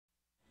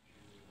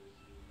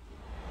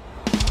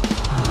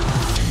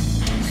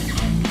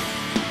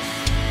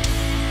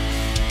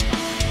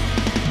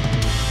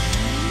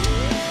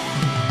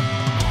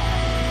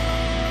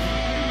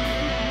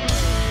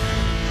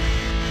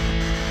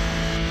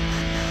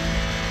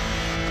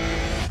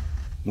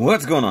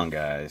What's going on,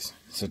 guys?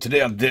 So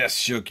today on this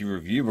Shoky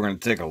review, we're going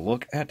to take a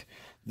look at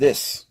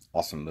this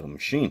awesome little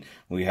machine.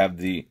 We have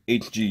the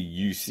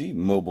Hguc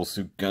Mobile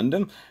Suit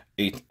Gundam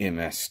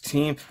 8MS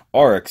Team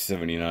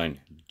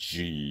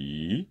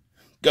RX-79G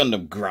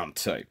Gundam ground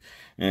type.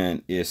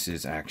 And this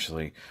is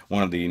actually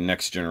one of the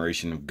next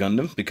generation of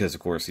Gundam, because of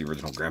course the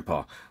original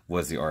grandpa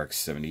was the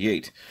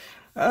RX-78.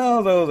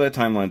 Although that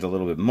timeline's a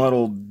little bit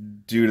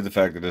muddled due to the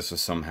fact that this was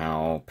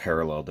somehow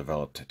parallel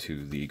developed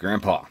to the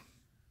grandpa.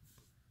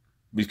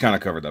 We've kind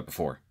of covered that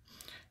before,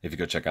 if you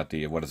go check out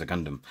the What is a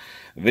Gundam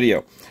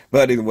video.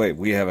 But either way,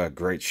 we have a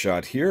great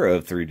shot here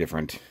of three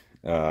different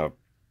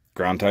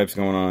ground types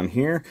going on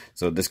here.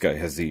 So this guy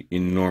has the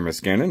enormous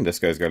cannon. This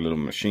guy's got a little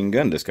machine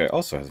gun. This guy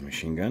also has a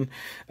machine gun.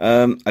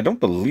 I don't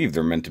believe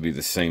they're meant to be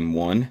the same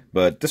one,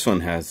 but this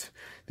one has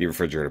the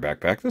refrigerator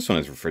backpack. This one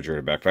has a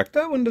refrigerator backpack.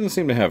 That one doesn't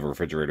seem to have a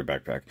refrigerator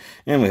backpack.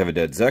 And we have a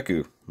dead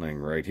Zaku laying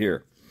right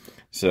here.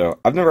 So,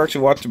 I've never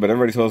actually watched it, but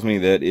everybody tells me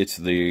that it's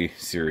the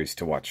series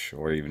to watch,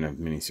 or even a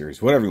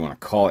mini-series, whatever you want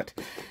to call it.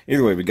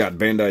 Either way, we got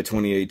Bandai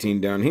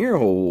 2018 down here, a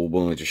whole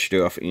bunch of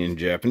stuff in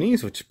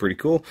Japanese, which is pretty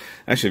cool.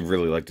 I actually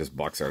really like this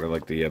box art. I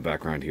like the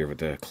background here with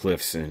the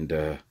cliffs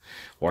and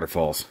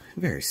waterfalls.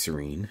 Very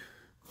serene.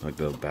 I like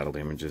the battle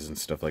images and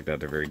stuff like that.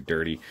 They're very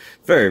dirty.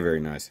 Very, very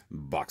nice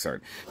box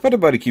art. If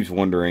everybody keeps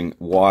wondering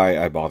why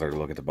I bother to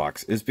look at the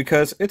box, is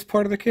because it's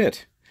part of the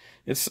kit.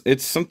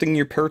 It's something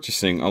you're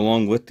purchasing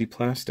along with the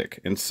plastic,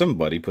 and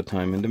somebody put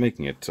time into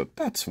making it, so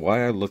that's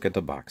why I look at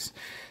the box.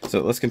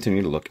 So let's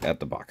continue to look at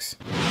the box.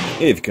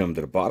 If you come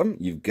to the bottom,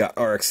 you've got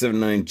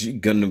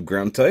RX-79G Gundam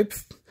ground type,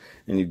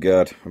 and you've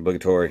got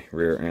obligatory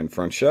rear and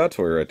front shots,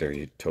 where right there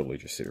you totally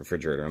just see the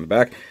refrigerator on the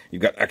back.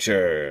 You've got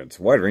actions,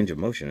 wide range of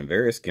motion, and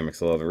various gimmicks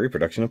allow the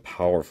reproduction of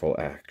powerful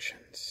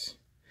actions.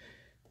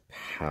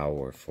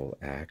 Powerful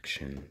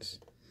actions.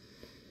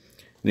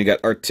 You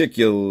got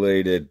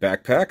articulated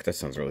backpack. That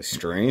sounds really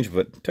strange,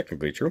 but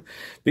technically true.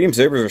 Beam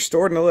sabers are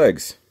stored in the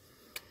legs.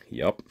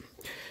 Yup.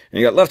 And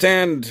you got left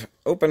hand,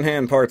 open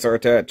hand parts are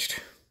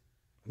attached.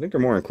 I think they're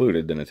more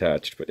included than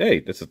attached, but hey,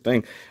 that's a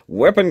thing.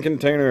 Weapon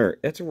container.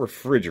 It's a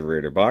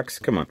refrigerator box.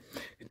 Come on.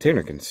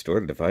 Container can store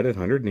a divided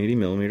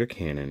 180mm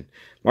cannon.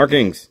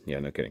 Markings. Yeah,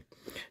 no kidding.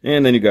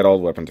 And then you got all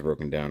the weapons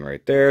broken down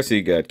right there. So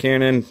you got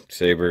cannon,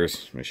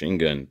 sabers, machine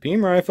gun,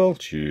 beam rifle,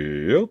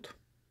 shield.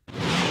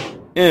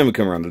 And we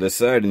come around to this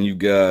side, and you've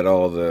got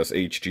all this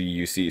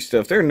Hguc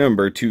stuff. They're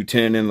number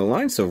 210 in the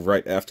line, so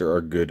right after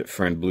our good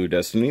friend Blue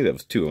Destiny, that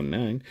was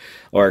 209.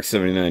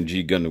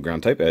 RX-79G Gundam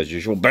ground type, as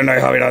usual. Bandai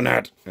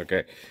Hobby.net!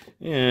 Okay.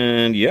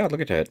 And yeah,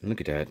 look at that.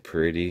 Look at that.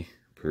 Pretty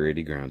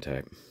ground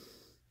type.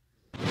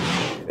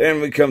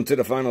 And we come to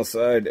the final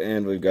side,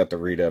 and we've got the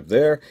read up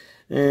there.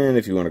 And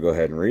if you want to go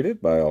ahead and read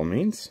it, by all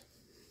means.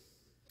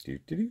 Okay,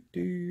 and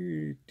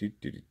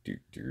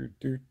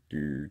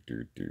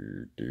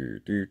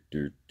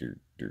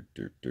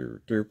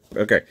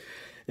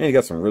you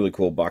got some really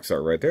cool box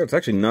art right there. It's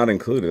actually not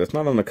included. It's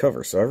not on the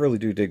cover, so I really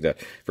do dig that.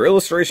 For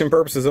illustration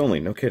purposes only,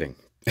 no kidding.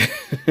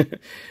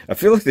 I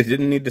feel like they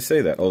didn't need to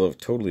say that, although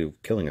totally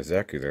killing a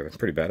Zaku there. That's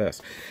pretty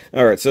badass.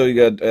 Alright, so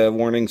you got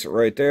warnings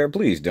right there.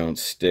 Please don't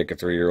stick a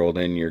 3-year-old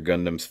in your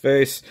Gundam's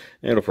face.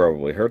 It'll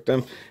probably hurt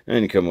them.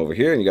 And you come over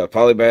here, and you got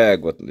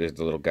Polybag with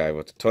the little guy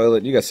with the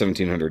toilet. You got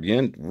 1,700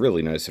 yen.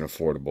 Really nice and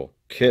affordable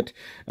kit.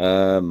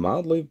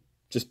 Mildly,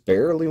 just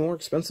barely more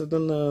expensive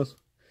than the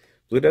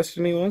Blue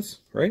Destiny was,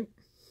 right?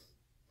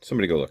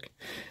 Somebody go look.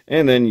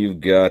 And then you've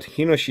got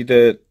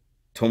Hinoshita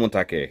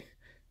Tomotake.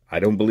 I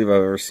don't believe I've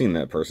ever seen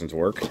that person's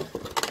work,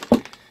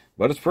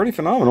 but it's pretty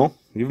phenomenal,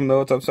 even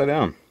though it's upside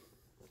down.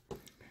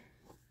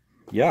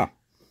 Yeah.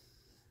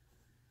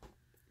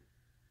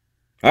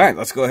 Alright,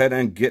 let's go ahead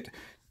and get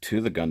to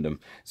the Gundam.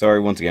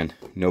 Sorry, once again,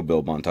 no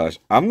build montage.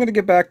 I'm going to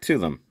get back to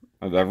them.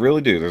 I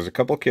really do. There's a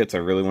couple kits I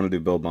really want to do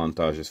build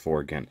montages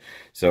for again.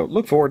 So,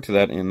 look forward to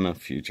that in the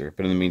future.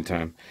 But in the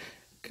meantime,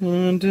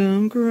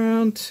 Gundam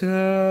ground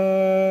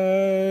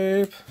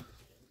type.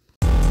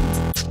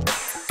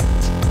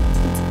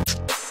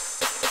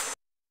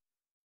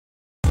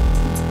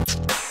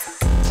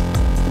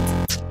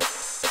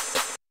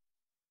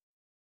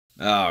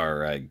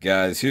 Alright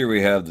guys, here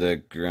we have the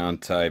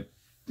ground type,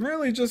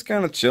 really just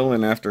kind of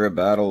chilling after a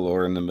battle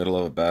or in the middle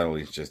of a battle.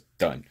 He's just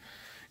done.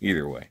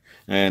 Either way.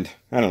 And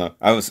I don't know,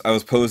 I was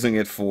posing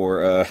it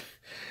for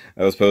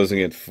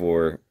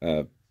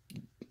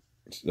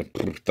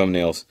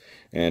thumbnails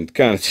and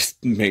kind of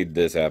just made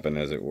this happen,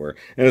 as it were.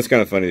 And it's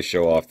kind of funny to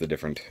show off the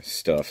different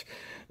stuff.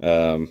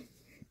 So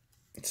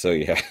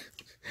yeah.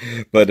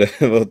 But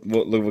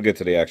we'll get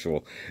to the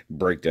actual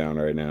breakdown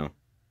right now.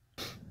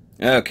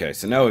 Okay,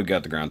 so now we've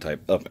got the ground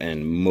type up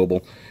and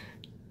mobile,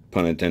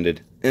 pun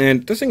intended,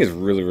 and this thing is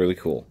really, really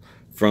cool.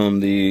 From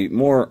the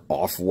more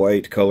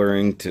off-white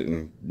coloring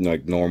to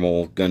like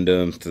normal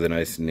Gundam to the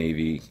nice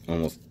navy,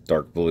 almost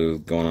dark blue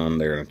going on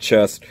there in the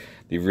chest,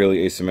 the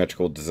really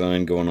asymmetrical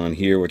design going on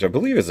here, which I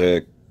believe is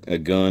a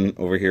gun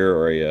over here,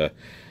 or a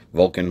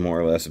Vulcan more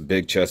or less, a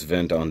big chest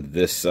vent on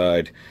this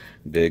side,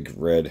 big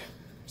red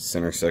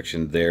center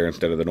section there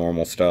instead of the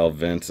normal style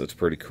vents. That's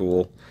pretty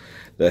cool.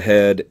 The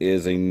head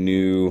is a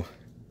new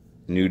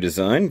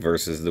design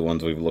versus the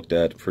ones we've looked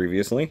at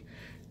previously.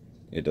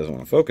 It doesn't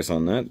want to focus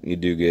on that. You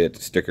do get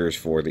stickers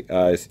for the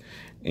eyes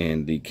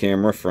and the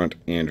camera, front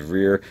and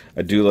rear.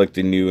 I do like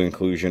the new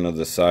inclusion of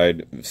the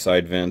side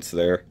vents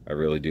there. I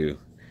really do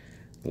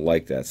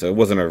like that. So it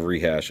wasn't a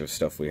rehash of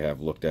stuff we have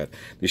looked at.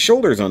 The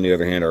shoulders, on the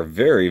other hand, are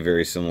very,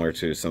 very similar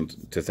to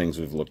things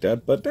we've looked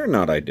at, but they're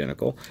not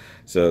identical.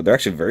 So they're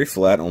actually very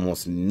flat,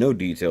 almost no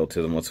detail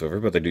to them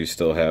whatsoever, but they do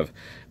still have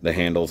the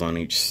handles on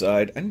each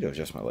side. I need to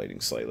adjust my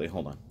lighting slightly.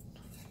 Hold on.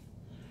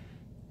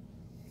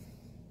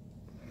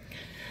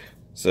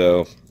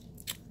 So,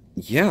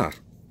 yeah.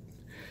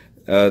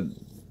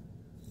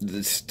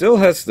 It still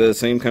has the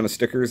same kind of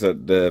stickers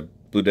that the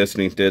Blue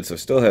Destiny did, so it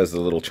still has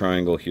the little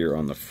triangle here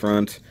on the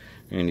front,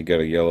 and you got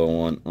a yellow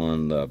one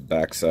on the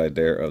back side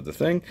there of the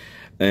thing,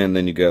 and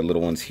then you got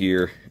little ones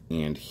here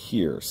and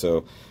here.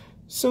 So,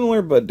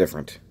 similar but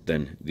different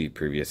than the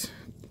previous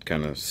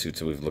kind of suits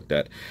that we've looked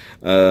at.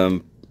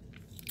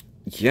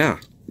 Yeah.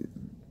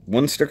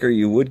 One sticker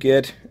you would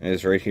get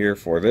is right here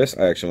for this.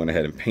 I actually went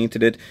ahead and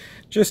painted it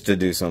just to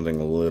do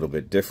something a little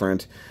bit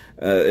different.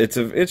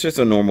 It's just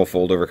a normal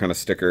fold-over kind of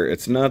sticker.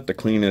 It's not the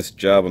cleanest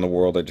job in the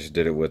world. I just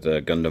did it with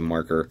a Gundam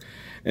marker.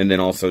 And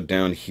then also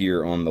down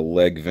here on the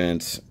leg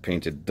vents,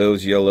 painted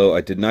those yellow.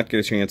 I did not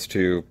get a chance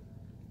to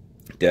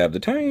dab the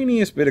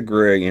tiniest bit of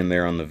gray in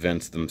there on the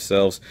vents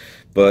themselves,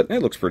 but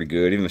it looks pretty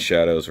good. Even the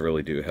shadows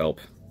really do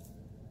help.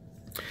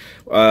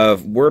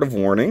 Word of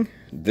warning,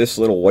 this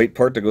little white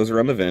part that goes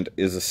around the vent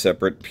is a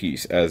separate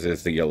piece, as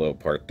is the yellow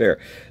part there.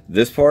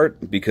 This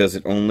part, because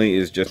it only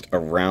is just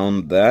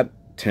around that,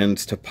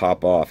 tends to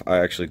pop off. I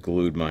actually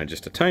glued mine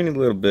just a tiny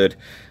little bit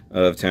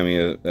of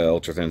Tamiya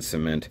ultra thin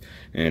cement,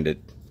 and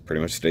it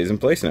pretty much stays in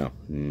place now.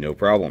 No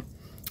problem.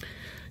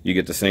 You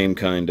get the same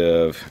kind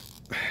of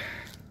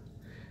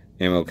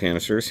ammo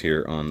canisters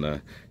here on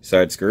the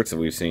side skirts that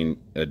we've seen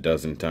a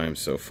dozen times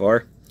so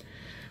far.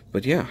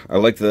 But yeah, I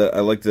like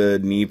the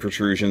knee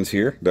protrusions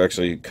here. They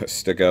actually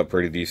stick out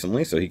pretty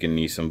decently, so he can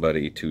knee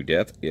somebody to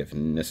death if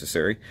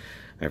necessary.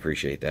 I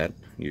appreciate that,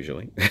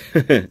 usually.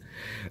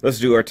 Let's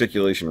do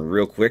articulation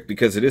real quick,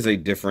 because it is a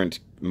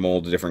different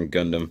mold, a different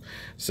Gundam.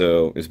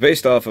 So it's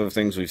based off of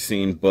things we've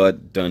seen,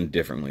 but done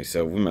differently.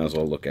 So we might as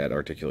well look at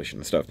articulation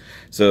and stuff.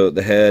 So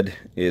the head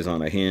is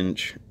on a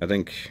hinge. I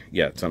think,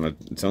 yeah, it's on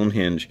its own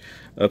hinge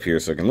up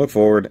here. So it can look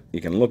forward, you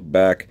can look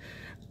back.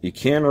 You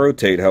can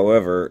rotate,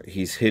 however,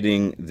 he's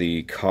hitting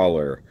the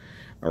collar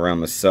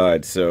around the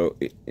side, so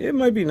it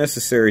might be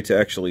necessary to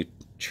actually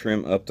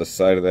trim up the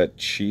side of that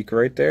cheek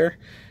right there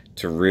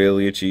to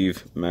really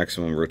achieve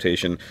maximum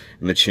rotation,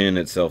 and the chin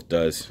itself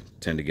does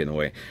tend to get in the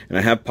way. And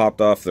I have popped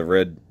off the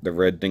red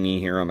thingy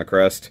here on the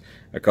crest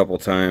a couple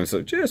times,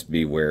 so just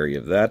be wary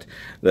of that.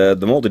 The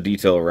molded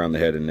detail around the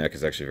head and neck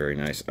is actually very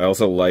nice. I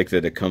also like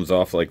that it comes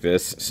off like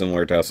this,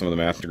 similar to how some of the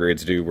master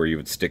grades do, where you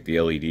would stick the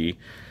LED.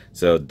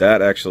 So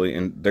that actually,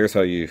 and there's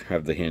how you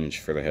have the hinge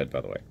for the head,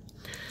 by the way.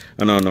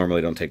 I know I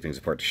normally don't take things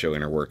apart to show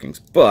inner workings,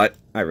 but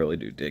I really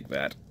do dig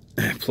that.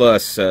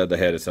 Plus, the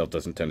head itself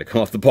doesn't tend to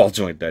come off the ball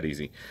joint that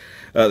easy.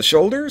 The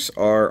shoulders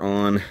are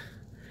on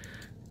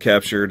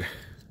captured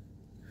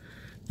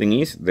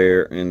thingies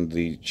there in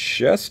the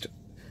chest.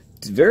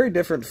 It's very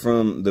different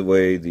from the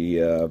way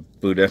the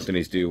Blue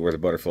Destinies do, where the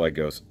butterfly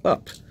goes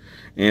up.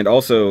 And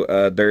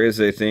also, there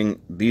is a thing,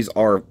 these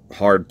are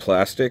hard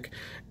plastic.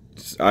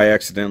 I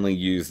accidentally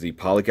used the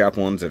polycap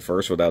ones at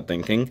first without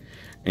thinking,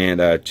 and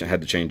had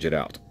to change it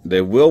out.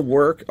 They will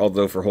work,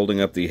 although for holding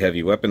up the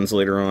heavy weapons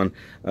later on,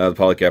 the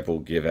polycap will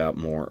give out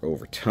more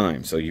over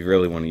time. So you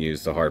really want to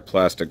use the hard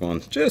plastic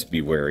ones. Just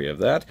be wary of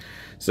that.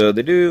 So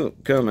they do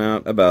come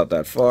out about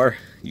that far.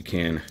 You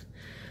can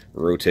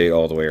rotate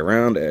all the way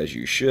around, as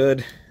you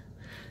should.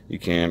 You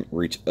can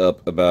reach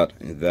up about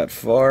that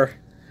far.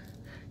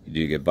 You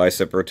do get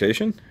bicep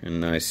rotation, and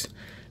nice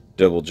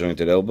double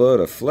jointed elbow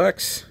to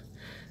flex.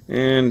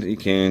 And you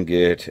can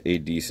get a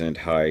decent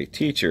high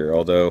teacher,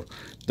 although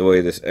the way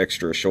this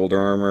extra shoulder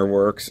armor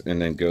works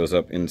and then goes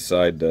up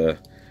inside the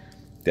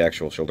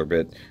actual shoulder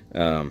bit,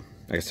 I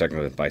guess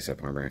technically the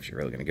bicep armor, if you're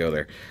really going to go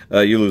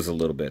there, you lose a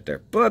little bit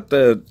there. But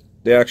the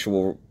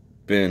actual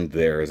bend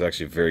there is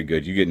actually very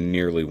good. You get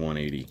nearly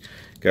 180.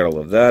 Gotta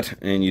love that.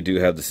 And you do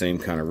have the same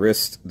kind of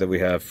wrist that we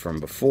have from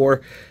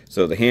before.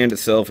 So the hand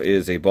itself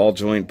is a ball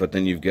joint, but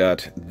then you've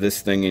got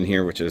this thing in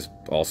here, which is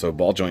also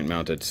ball joint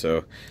mounted.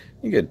 So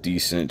you get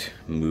decent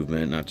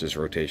movement, not just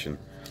rotation.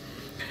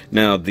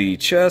 Now, the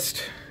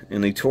chest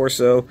and the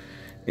torso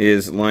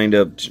is lined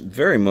up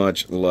very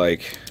much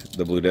like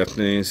the Blue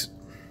Destinies.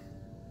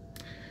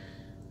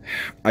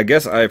 I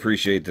guess I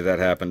appreciate that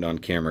happened on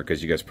camera,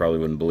 because you guys probably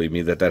wouldn't believe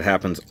me that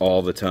happens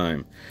all the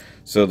time.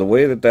 So the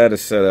way that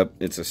is set up,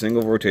 it's a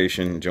single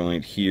rotation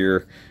joint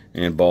here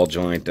and ball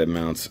joint that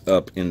mounts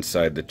up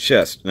inside the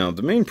chest. Now,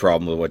 the main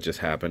problem with what just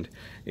happened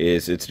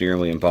is it's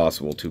nearly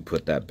impossible to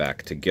put that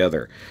back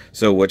together.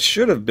 So what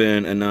should have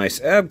been a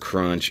nice ab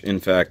crunch, in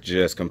fact,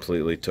 just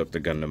completely took the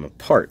Gundam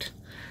apart.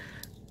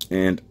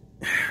 And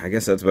I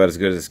guess that's about as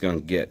good as it's going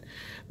to get.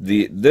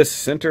 This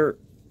center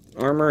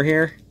armor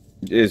here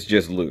is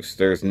just loose.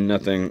 There's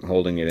nothing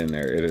holding it in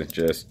there. It is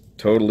just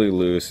totally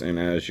loose, and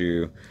as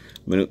you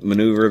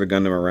maneuver the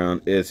Gundam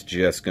around, it's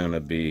just going to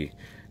be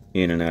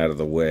in and out of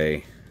the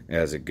way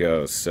as it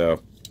goes.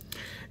 So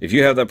if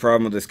you have that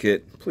problem with this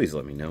kit, please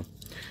let me know.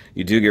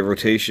 You do get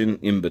rotation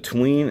in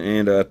between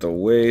and at the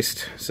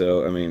waist,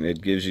 so I mean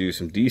it gives you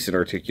some decent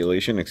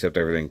articulation, except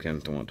everything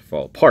tends to want to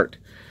fall apart.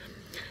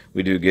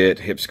 We do get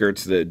hip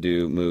skirts that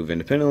do move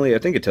independently. I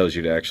think it tells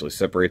you to actually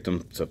separate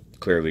them, so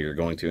clearly you're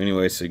going to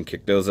anyway, so you can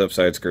kick those up.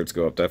 Side skirts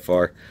go up that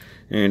far,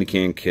 and you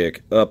can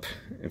kick up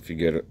if you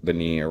get the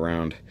knee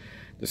around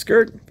the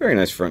skirt. Very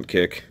nice front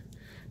kick.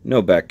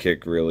 No back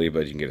kick really,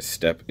 but you can get a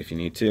step if you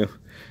need to.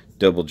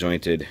 Double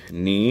jointed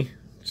knee.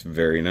 It's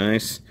very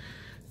nice.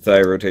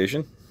 Thigh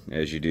rotation,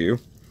 as you do.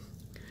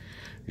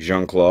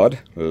 Jean-Claude,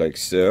 like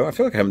so. I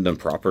feel like I haven't done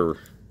proper...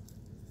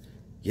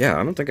 Yeah,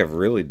 I don't think I've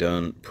really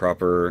done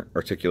proper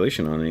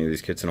articulation on any of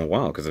these kits in a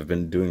while, because I've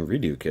been doing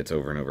redo kits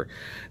over and over.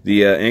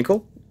 The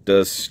ankle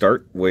does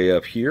start way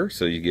up here,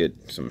 so you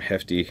get some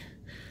hefty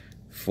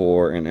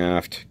fore and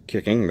aft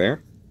kicking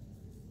there.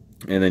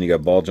 And then you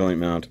got ball joint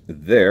mount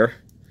there.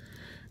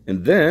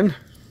 And then,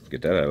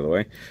 get that out of the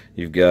way,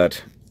 you've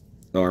got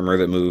armor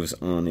that moves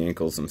on the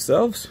ankles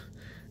themselves.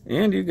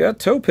 And you've got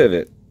toe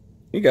pivot.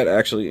 You got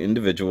actually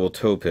individual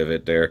toe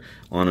pivot there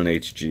on an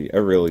HG. I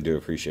really do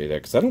appreciate that,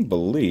 because I don't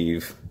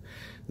believe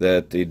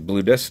that the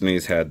Blue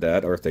Destinies had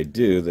that, or if they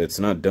do, that's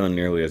not done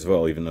nearly as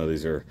well, even though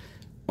these are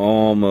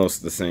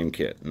almost the same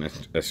kit, and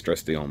I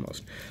stress the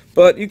almost.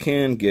 But you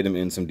can get them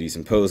in some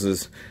decent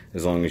poses,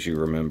 as long as you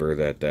remember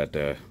that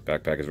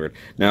backpack is weird.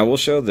 Now, we'll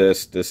show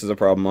this. This is a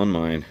problem on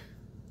mine.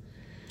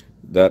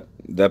 That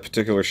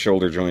particular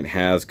shoulder joint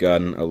has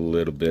gotten a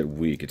little bit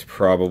weak. It's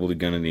probably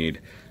going to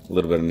need a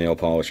little bit of nail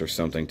polish or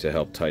something to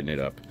help tighten it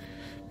up.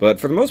 But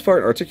for the most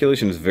part,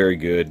 articulation is very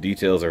good.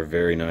 Details are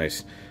very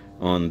nice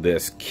on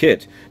this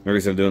kit. The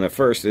reason I'm doing that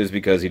first is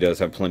because he does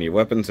have plenty of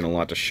weapons and a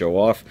lot to show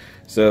off.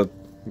 So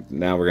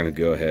now we're going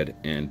to go ahead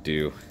and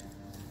do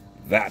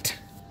that.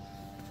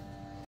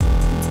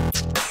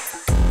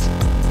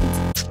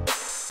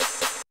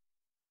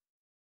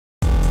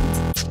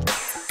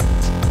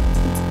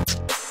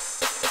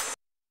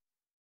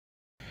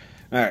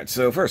 Alright,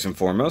 so first and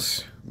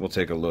foremost, we'll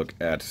take a look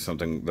at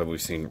something that we've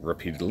seen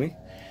repeatedly.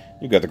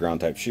 You've got the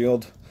ground type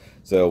shield.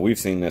 So we've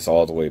seen this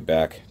all the way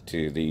back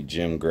to the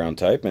gym ground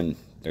type, and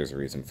there's a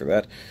reason for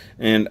that.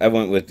 And I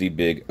went with the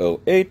big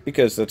 08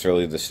 because that's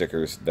really the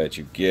stickers that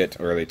you get,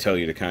 or they tell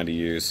you to kind of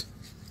use.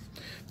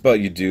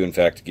 But you do, in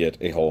fact, get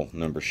a whole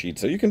number sheet,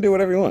 so you can do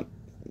whatever you want,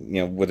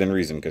 you know, within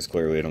reason, because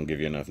clearly they don't give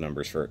you enough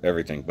numbers for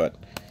everything. But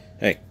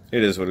hey,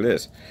 it is what it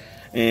is.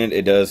 And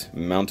it does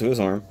mount to his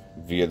arm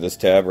via this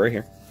tab right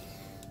here.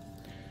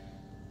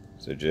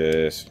 So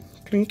just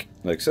clink,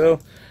 like so,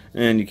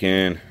 and you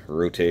can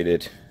rotate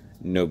it,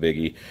 no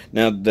biggie.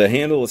 Now, the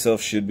handle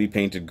itself should be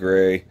painted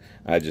gray.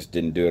 I just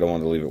didn't do it. I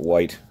wanted to leave it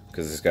white,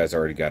 because this guy's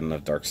already got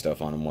enough dark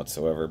stuff on him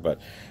whatsoever, but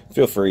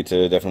feel free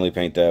to definitely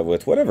paint that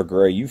with whatever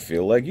gray you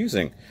feel like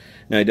using.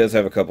 Now, he does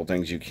have a couple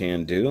things you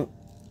can do.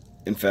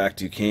 In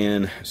fact, you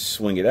can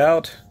swing it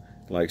out,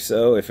 like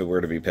so, if it were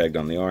to be pegged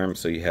on the arm,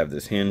 so you have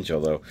this hinge,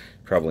 although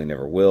probably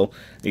never will.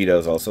 He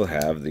does also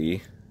have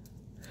the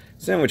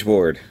sandwich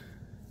board.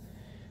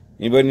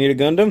 Anybody need a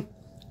Gundam?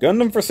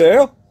 Gundam for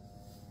sale?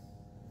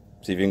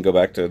 See if you can go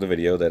back to the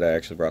video that I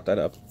actually brought that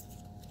up.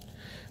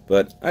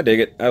 But I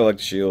dig it. I like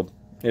the shield.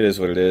 It is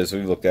what it is.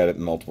 We've looked at it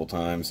multiple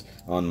times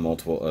on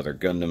multiple other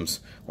Gundams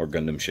or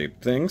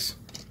Gundam-shaped things.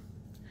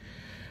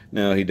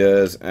 Now, he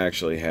does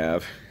actually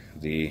have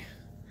the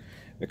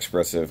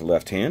expressive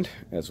left hand,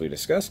 as we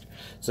discussed.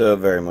 So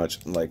very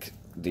much like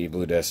the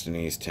Blue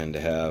Destinies tend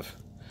to have.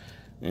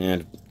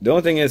 And the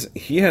only thing is,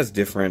 he has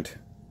different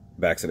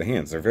backs of the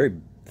hands. They're very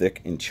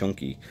thick and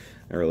chunky.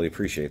 I really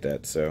appreciate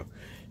that. So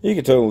you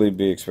can totally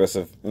be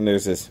expressive. And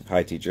there's this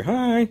hi teacher.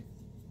 Hi.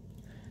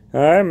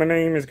 Hi, my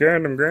name is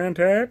Gundam Grand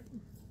Type.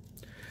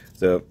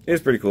 So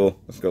it's pretty cool.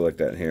 Let's go like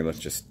that here.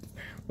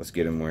 Let's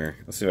get him where.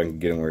 Let's see if I can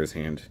get him where his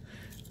hand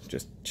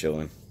just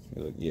chilling.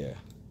 Like, yeah.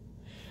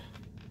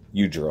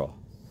 You draw.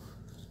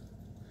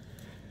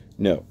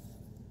 No.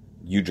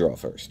 You draw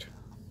first.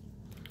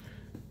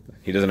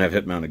 He doesn't have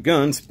hip-mounted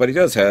guns, but he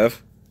does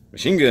have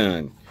machine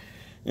gun.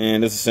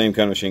 And it's the same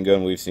kind of machine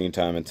gun we've seen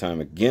time and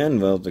time again.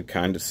 Well, it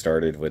kind of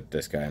started with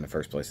this guy in the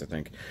first place, I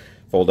think.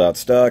 Fold-out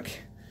stock,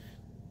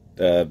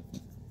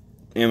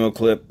 ammo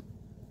clip,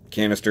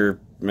 canister,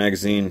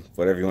 magazine,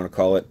 whatever you want to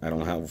call it. I don't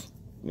know how it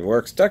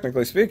works,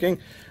 technically speaking.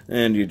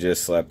 And you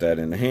just slap that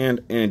in the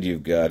hand, and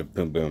you've got a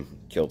boom, boom,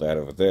 kill that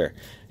over there.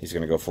 He's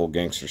going to go full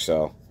gangster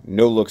style.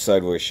 No look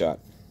sideways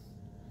shot.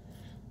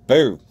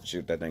 Boom!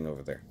 Shoot that thing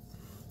over there.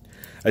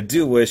 I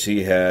do wish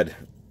he had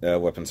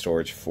weapon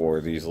storage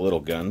for these little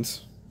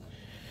guns.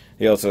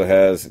 He also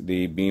has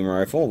the beam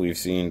rifle we've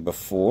seen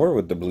before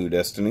with the Blue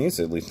Destinies.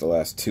 At least the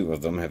last two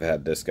of them have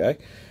had this guy.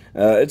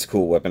 It's a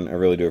cool weapon. I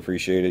really do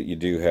appreciate it. You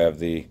do have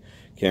the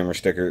camera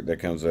sticker that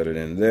comes with it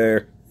in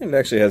there. And it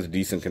actually has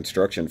decent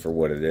construction for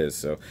what it is,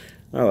 so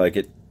I like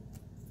it.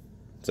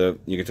 So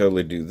you can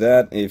totally do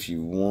that if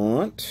you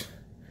want.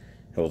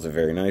 Holds it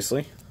very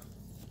nicely.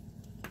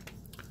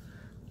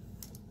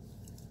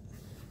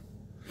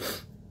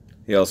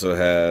 He also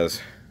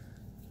has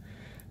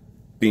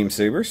beam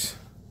sabers,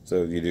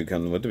 so you do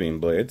come with the beam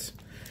blades.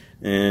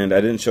 And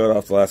I didn't show it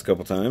off the last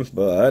couple times,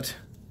 but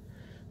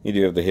you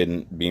do have the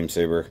hidden beam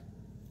saber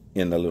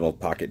in the little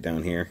pocket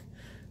down here,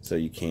 so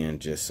you can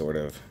just sort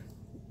of,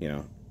 you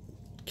know,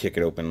 kick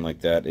it open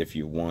like that if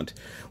you want.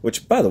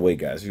 Which, by the way,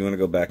 guys, if you want to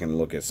go back and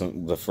look at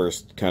the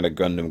first kind of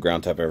Gundam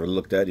ground type I ever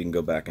looked at, you can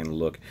go back and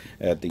look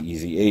at the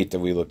EZ-8 that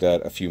we looked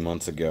at a few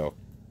months ago.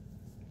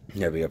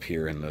 That'll be up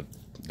here in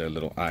the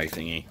little eye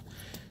thingy.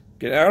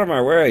 Get out of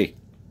my way!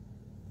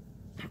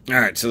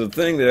 Alright, so the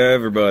thing that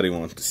everybody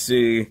wants to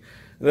see,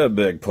 the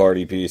big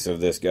party piece of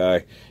this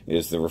guy,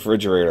 is the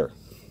refrigerator.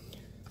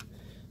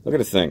 Look at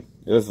this thing.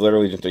 It is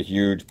literally just a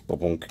huge,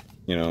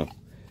 you know,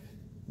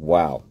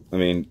 wow. I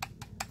mean,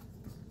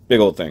 big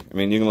old thing. I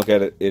mean, you can look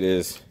at it, it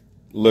is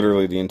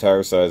literally the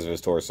entire size of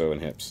his torso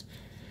and hips.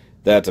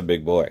 That's a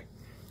big boy.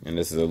 And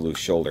this is a loose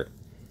shoulder.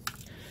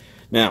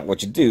 Now,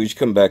 what you do is you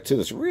come back to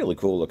this really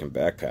cool looking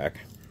backpack.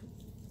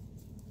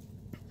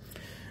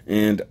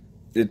 And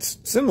it's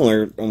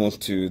similar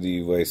almost to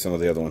the way some of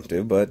the other ones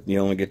do, but you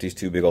only get these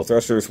two big old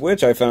thrusters,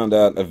 which I found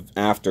out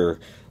after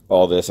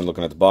all this and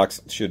looking at the box.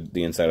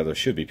 The inside of those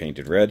should be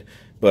painted red,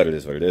 but it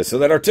is what it is. So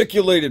that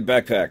articulated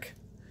backpack.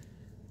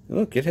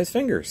 Look, it has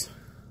fingers.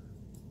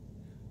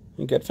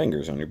 You get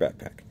fingers on your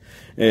backpack.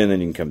 And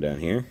then you can come down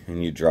here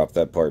and you drop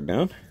that part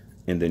down,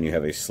 and then you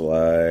have a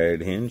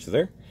slide hinge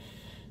there.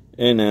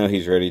 And now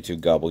he's ready to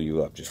gobble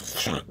you up.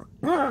 Just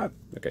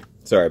okay.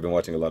 Sorry, I've been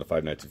watching a lot of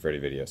Five Nights at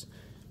Freddy videos.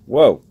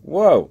 Whoa,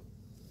 whoa.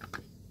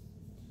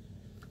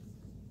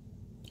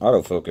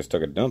 Autofocus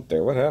took a dump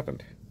there. What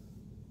happened?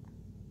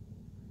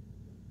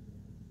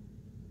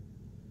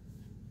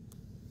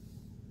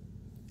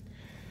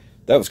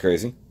 That was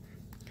crazy.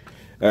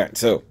 Alright,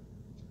 so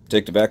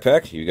take the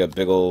backpack. You got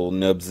big old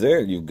nubs there.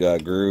 You've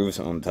got grooves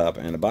on top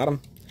and the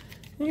bottom.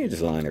 And you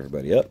just line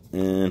everybody up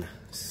and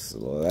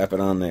slap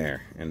it on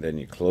there. And then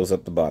you close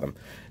up the bottom.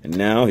 And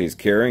now he's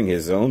carrying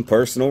his own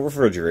personal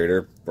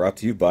refrigerator, brought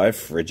to you by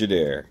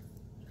Frigidaire.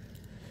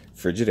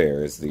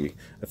 Frigidaire is the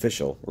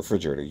official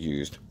refrigerator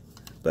used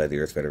by the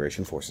Earth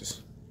Federation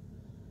forces.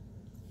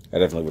 I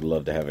definitely would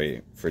love to have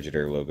a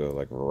Frigidaire logo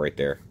like right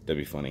there. That'd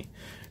be funny.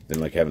 Then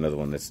like have another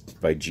one that's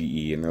by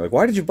GE and they're like,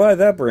 why did you buy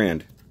that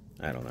brand?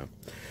 I don't know.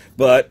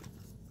 But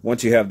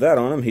once you have that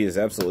on him, he is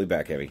absolutely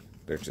back heavy.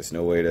 There's just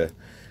no way to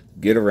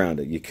get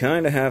around it. You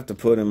kind of have to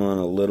put him on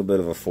a little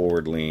bit of a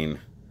forward lean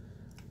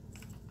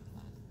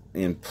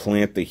and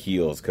plant the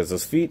heels, because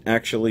those feet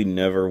actually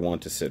never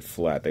want to sit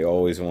flat. They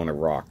always want to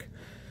rock.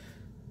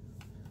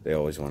 They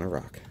always want to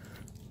rock.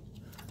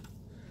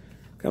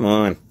 Come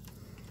on.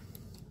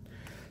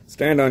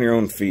 Stand on your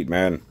own feet,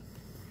 man.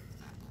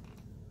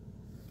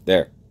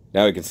 There.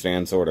 Now he can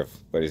stand, sort of,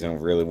 but he's in a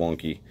really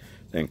wonky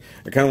thing.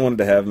 I kind of wanted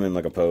to have him in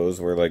like a pose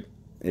where, like,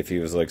 if he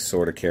was like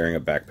sort of carrying a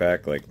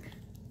backpack, like,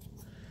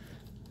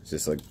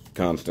 just like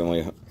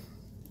constantly.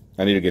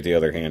 I need to get the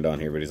other hand on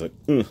here, but he's like,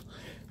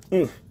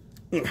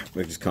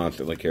 like just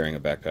constantly carrying a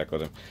backpack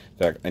with him. In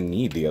fact, I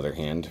need the other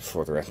hand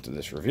for the rest of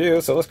this review,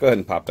 so let's go ahead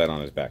and pop that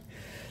on his back.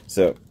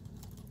 So,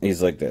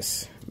 he's like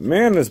this.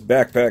 Man, this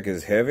backpack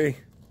is heavy.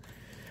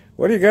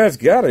 What do you guys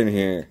got in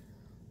here?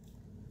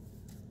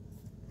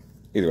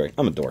 Either way,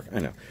 I'm a dork, I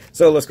know.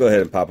 So let's go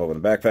ahead and pop open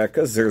the backpack,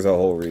 because there's a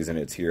whole reason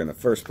it's here in the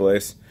first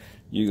place.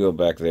 You go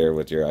back there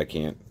with your, I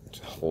can't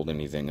hold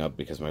anything up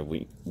because my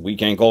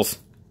weak ankles.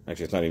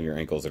 Actually, it's not even your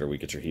ankles that are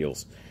weak, it's your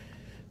heels.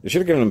 They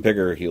should have given him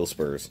bigger heel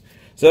spurs.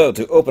 So,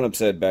 to open up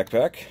said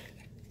backpack,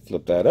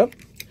 flip that up,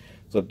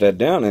 flip that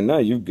down, and now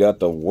you've got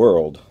the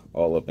world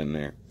all up in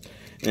there.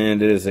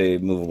 And it is a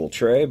movable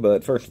tray,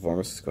 but first and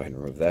foremost, let's go ahead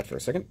and remove that for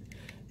a second.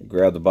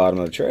 Grab the bottom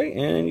of the tray,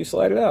 and you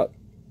slide it out.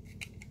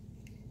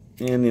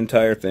 And the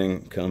entire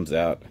thing comes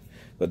out.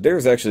 But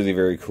there's actually the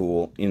very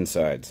cool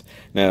insides.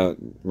 Now,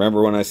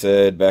 remember when I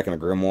said back in a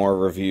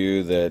Grimoire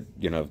review that,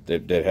 you know,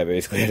 that had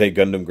basically had a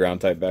Gundam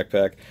ground type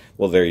backpack?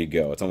 Well, there you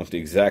go. It's almost the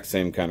exact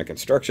same kind of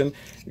construction,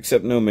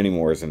 except no mini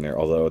mores in there,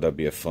 although that'd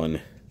be a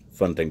fun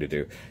thing to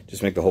do.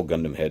 Just make the whole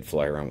Gundam head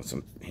fly around with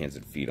some hands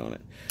and feet on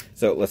it.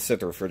 So let's set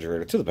the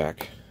refrigerator to the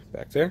back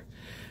there.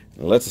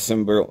 And let's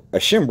assemble our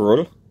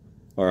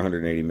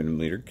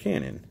 180mm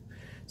cannon.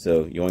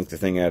 So, yoink the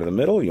thing out of the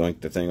middle, yoink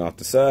the thing off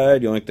the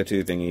side, yoink the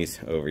two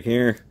thingies over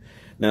here.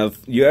 Now,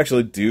 you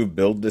actually do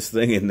build this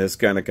thing in this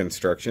kind of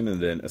construction and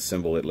then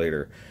assemble it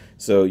later.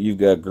 So, you've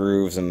got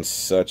grooves and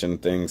such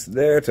and things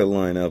there to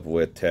line up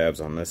with tabs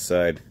on this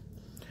side.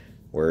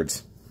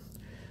 Words.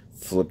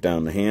 Flip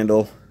down the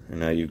handle,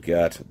 and now you've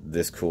got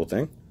this cool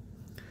thing.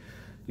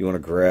 You want to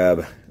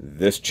grab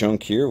this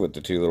chunk here with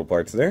the two little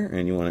parts there,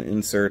 and you want to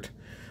insert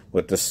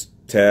with this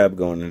tab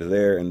going into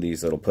there, and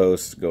these little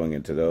posts going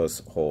into those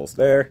holes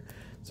there.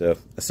 So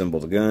assemble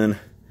the gun,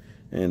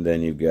 and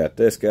then you've got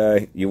this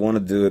guy. You want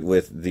to do it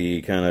with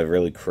the kind of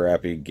really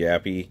crappy,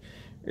 gappy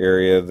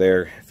area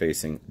there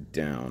facing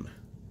down.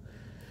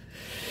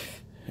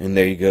 And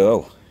there you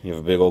go. You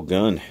have a big old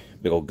gun.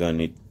 Big old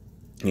gun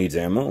needs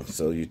ammo,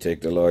 so you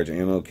take the large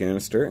ammo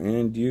canister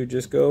and you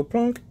just go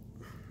plunk.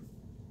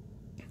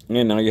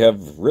 And now you have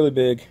a really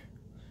big,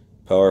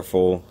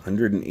 powerful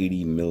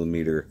 180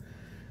 millimeter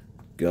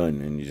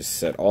gun, and you just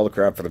set all the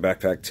crap for the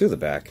backpack to the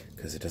back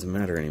because it doesn't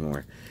matter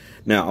anymore.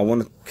 Now I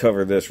want to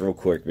cover this real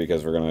quick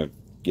because we're going to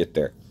get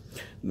there.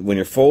 When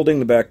you're folding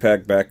the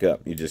backpack back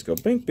up, you just go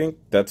bink bink,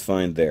 that's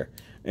fine there.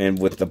 And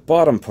with the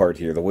bottom part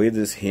here, the way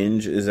this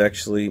hinge is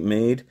actually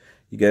made,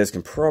 you guys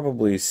can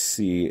probably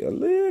see a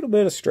little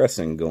bit of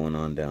stressing going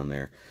on down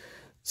there.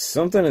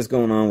 Something is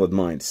going on with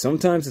mine.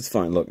 Sometimes it's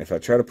fine. Look, if I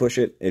try to push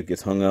it, it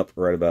gets hung up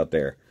right about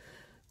there.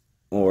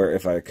 Or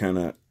if I kind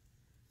of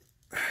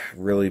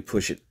really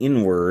push it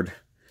inward,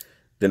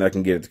 then I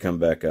can get it to come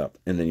back up.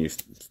 And then you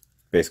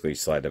basically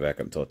slide it back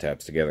up until it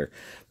taps together.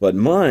 But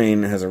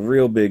mine has a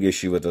real big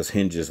issue with those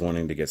hinges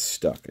wanting to get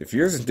stuck. If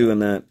yours is doing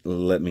that,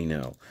 let me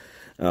know.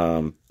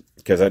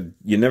 Because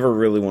you never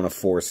really want to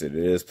force it.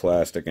 It is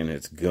plastic and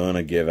it's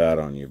gonna give out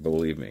on you,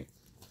 believe me.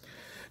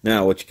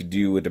 Now what you could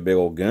do with the big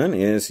old gun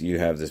is you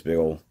have this big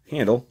old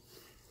handle,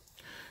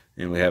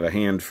 and we have a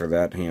hand for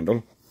that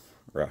handle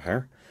right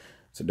here.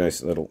 It's a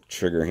nice little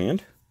trigger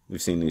hand.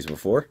 We've seen these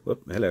before.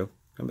 Whoop, hello,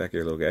 come back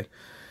here, little guy.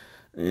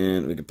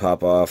 And we could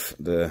pop off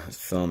the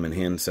thumb and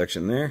hand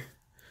section there,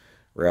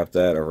 wrap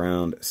that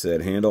around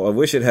said handle. I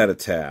wish it had a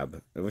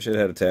tab. I wish it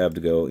had a tab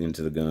to go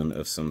into the gun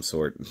of some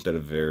sort instead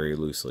of very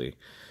loosely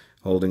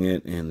holding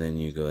it, and then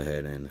you go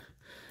ahead and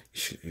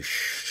you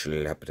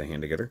slap the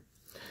hand together.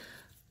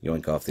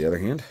 Yoink off the other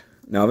hand.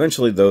 Now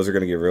eventually those are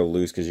going to get real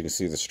loose because you can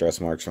see the stress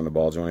marks from the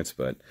ball joints,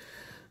 but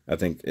I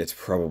think it's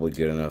probably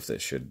good enough that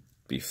it should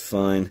be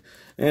fine.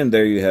 And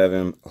there you have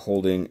him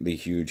holding the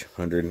huge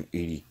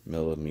 180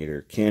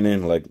 millimeter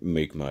cannon like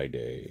make my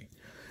day.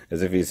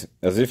 As if he's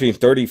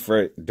Dirty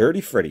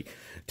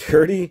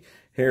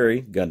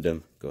Harry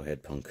Gundam. Go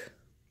ahead, punk.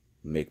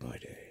 Make my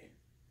day.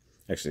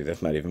 Actually,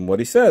 that's not even what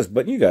he says,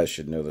 but you guys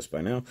should know this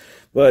by now.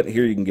 But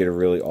here you can get a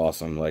really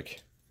awesome,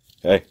 like,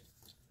 hey,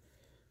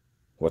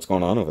 what's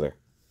going on over there?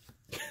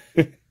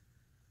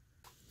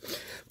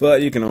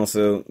 But you can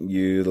also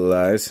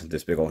utilize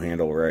this big old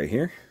handle right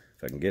here.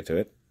 If I can get to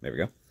it. There we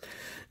go.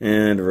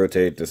 And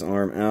rotate this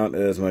arm out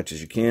as much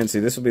as you can. See,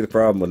 this will be the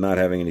problem with not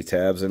having any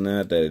tabs in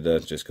that it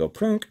does just go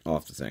prunk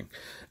off the thing.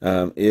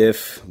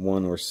 If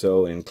one were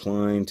so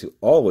inclined to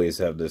always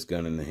have this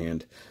gun in the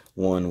hand,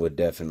 one would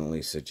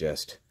definitely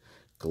suggest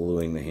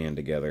gluing the hand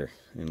together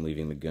and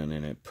leaving the gun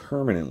in it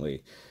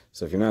permanently.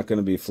 So if you're not going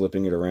to be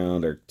flipping it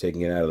around or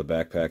taking it out of the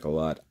backpack a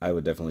lot, I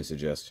would definitely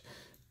suggest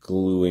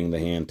gluing the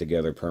hand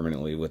together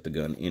permanently with the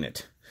gun in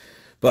it.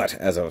 But,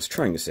 as I was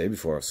trying to say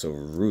before I was so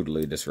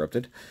rudely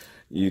disrupted,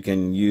 you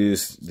can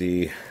use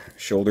the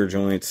shoulder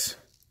joints,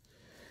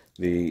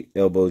 the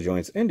elbow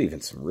joints, and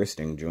even some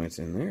wristing joints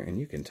in there, and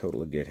you can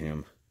totally get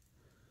him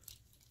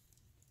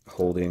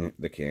holding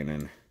the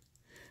cannon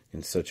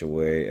in such a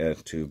way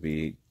as to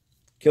be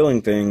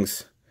killing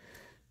things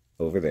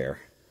over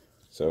there.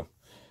 So,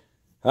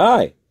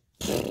 hi!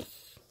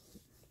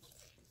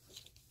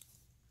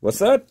 What's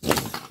that?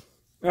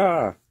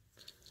 Ah!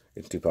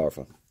 It's too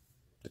powerful.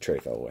 The tray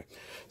fell away.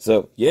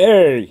 So,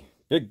 yay!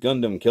 Big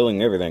Gundam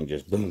killing everything.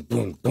 Just boom,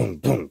 boom, boom,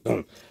 boom,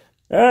 boom.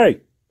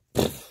 Hey!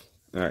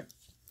 Alright.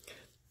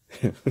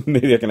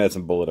 Maybe I can add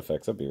some bullet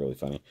effects. That'd be really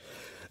funny.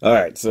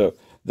 Alright, so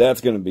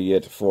that's going to be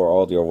it for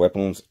all your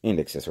weapons and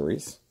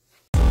accessories.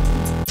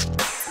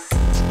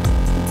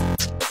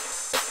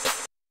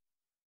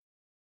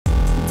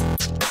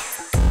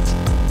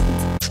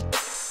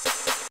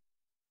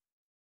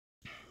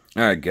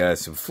 Alright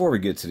guys, so before we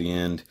get to the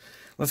end,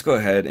 let's go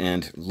ahead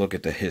and look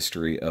at the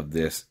history of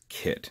this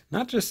kit.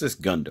 Not just this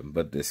Gundam,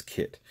 but this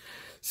kit.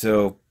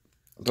 So,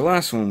 the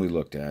last one we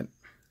looked at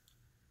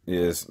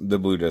is the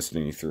Blue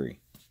Destiny 3,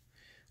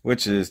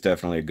 which is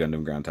definitely a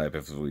Gundam ground type,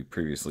 as we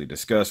previously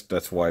discussed.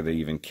 That's why they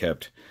even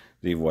kept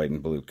the white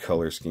and blue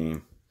color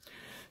scheme.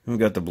 And we've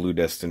got the Blue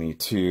Destiny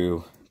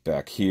 2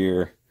 back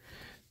here.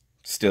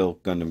 Still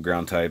Gundam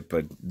ground type,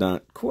 but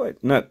not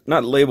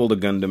labeled a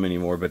Gundam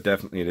anymore, but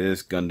definitely it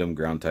is Gundam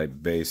ground type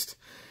based.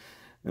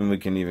 And we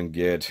can even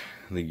get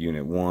the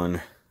Unit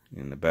 1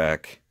 in the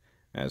back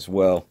as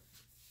well.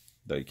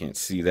 Though you can't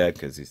see that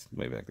because he's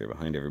way back there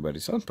behind everybody,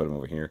 so I'll put him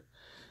over here.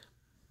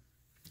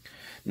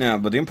 Now,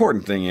 but the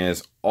important thing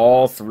is,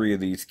 all three of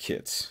these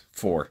kits,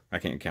 4, I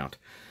can't count,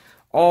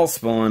 all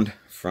spawned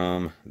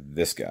from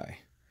this guy,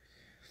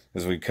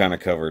 as we kind of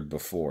covered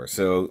before.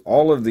 So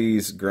all of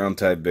these ground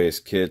type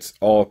based kits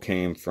all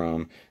came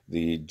from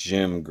the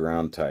GEM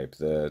ground type,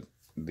 the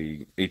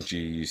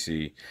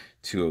Hguc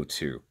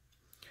 202.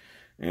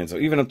 And so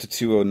even up to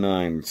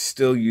 209,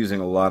 still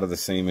using a lot of the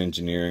same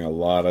engineering, a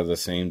lot of the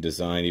same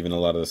design, even a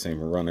lot of the same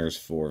runners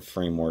for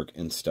framework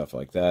and stuff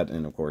like that.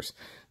 And of course,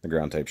 the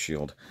ground type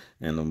shield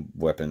and the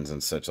weapons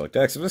and such like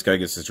that. So this guy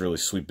gets this really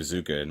sweet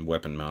bazooka and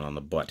weapon mount on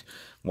the butt.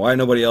 Why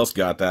nobody else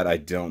got that, I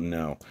don't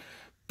know.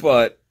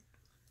 But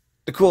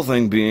the cool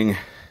thing being,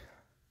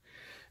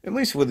 at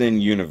least within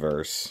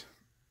universe,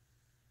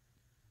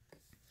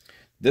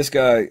 This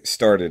guy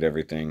started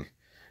everything.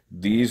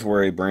 These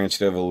were a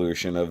branched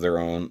evolution of their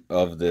own,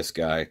 of this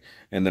guy.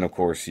 And then, of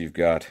course, you've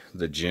got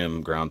the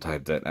gym ground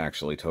type that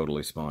actually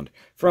totally spawned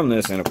from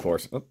this. And, of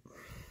course... Oh.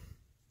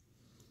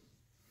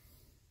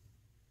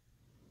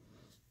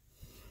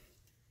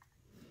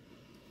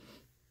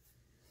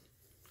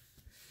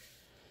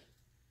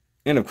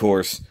 And, of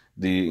course,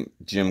 the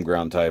gym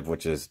ground type,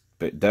 which is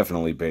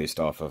definitely based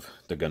off of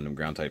the Gundam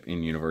ground type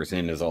in universe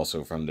and is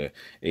also from the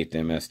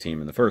 8th MS team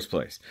in the first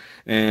place.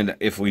 And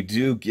if we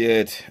do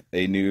get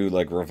a new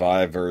like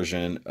revived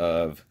version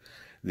of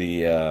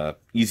the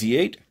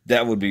EZ8,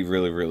 that would be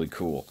really, really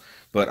cool.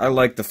 But I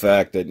like the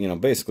fact that, you know,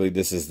 basically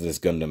this is this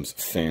Gundam's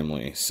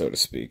family, so to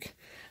speak.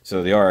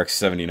 So the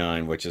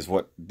RX-79, which is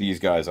what these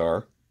guys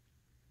are.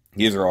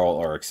 These are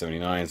all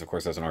RX-79s. Of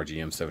course, that's an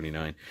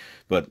RGM-79,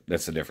 but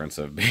that's the difference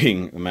of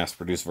being a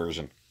mass-produced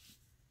version.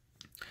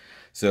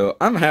 So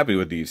I'm happy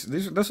with these.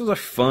 This was a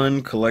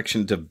fun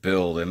collection to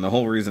build, and the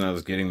whole reason I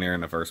was getting there in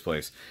the first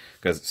place,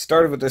 because it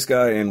started with this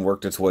guy and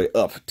worked its way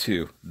up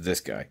to this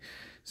guy.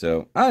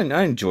 So I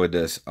enjoyed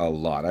this a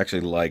lot. I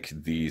actually like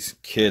these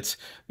kits.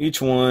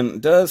 Each one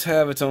does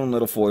have its own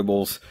little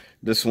foibles.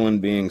 This one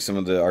being some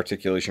of the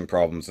articulation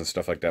problems and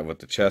stuff like that with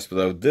the chest, but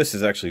though this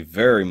is actually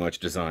very much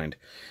designed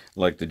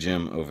like the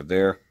gym over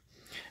there.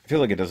 I feel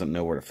like it doesn't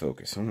know where to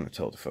focus. I'm going to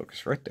tell it to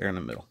focus right there in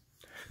the middle.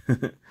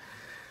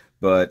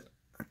 But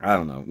I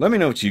don't know. Let me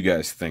know what you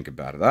guys think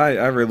about it.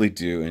 I really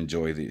do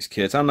enjoy these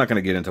kits. I'm not going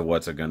to get into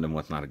what's a Gundam,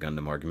 what's not a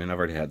Gundam argument. I've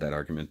already had that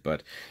argument,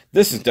 but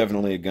this is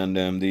definitely a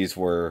Gundam. These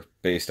were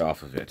based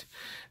off of it.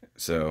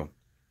 So,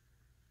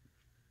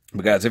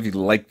 but guys, if you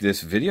like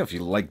this video, if you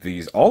like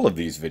all of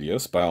these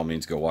videos, by all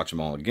means, go watch them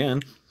all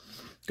again.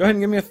 Go ahead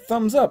and give me a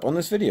thumbs up on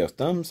this video.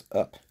 Thumbs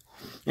up.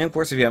 And of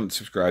course, if you haven't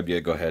subscribed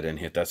yet, go ahead and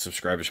hit that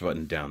subscribe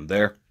button down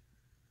there,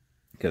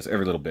 because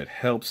every little bit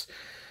helps.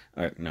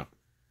 No.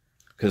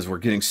 Because we're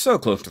getting so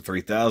close to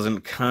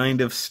 3,000,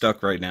 kind of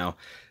stuck right now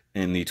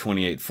in the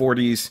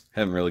 2840s.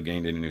 Haven't really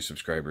gained any new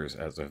subscribers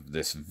as of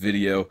this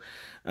video.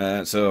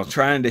 So I'm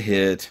trying to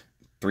hit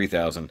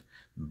 3,000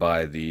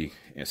 by the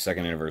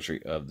second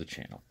anniversary of the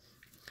channel.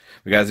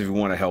 But guys, if you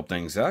want to help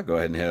things out, go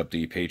ahead and hit up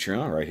the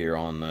Patreon right here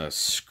on the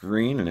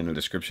screen and in the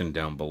description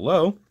down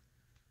below.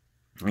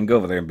 And go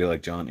over there and be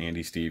like John,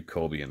 Andy, Steve,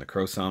 Kolby, and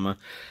TheKrowSama,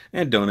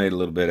 and donate a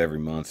little bit every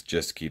month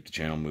just to keep the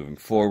channel moving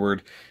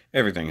forward.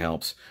 Everything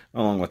helps.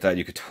 Along with that,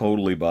 you could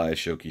totally buy a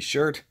Shoky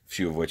shirt, a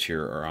few of which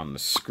here are on the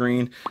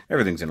screen.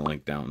 Everything's in a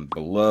link down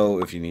below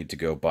if you need to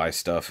go buy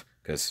stuff,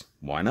 because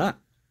why not?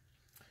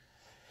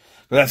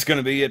 But that's going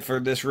to be it for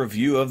this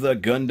review of the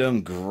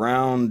Gundam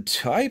ground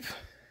type.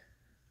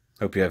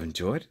 Hope you have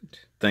enjoyed it.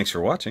 Thanks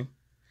for watching.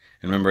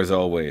 And remember, as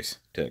always,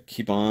 to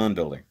keep on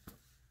building.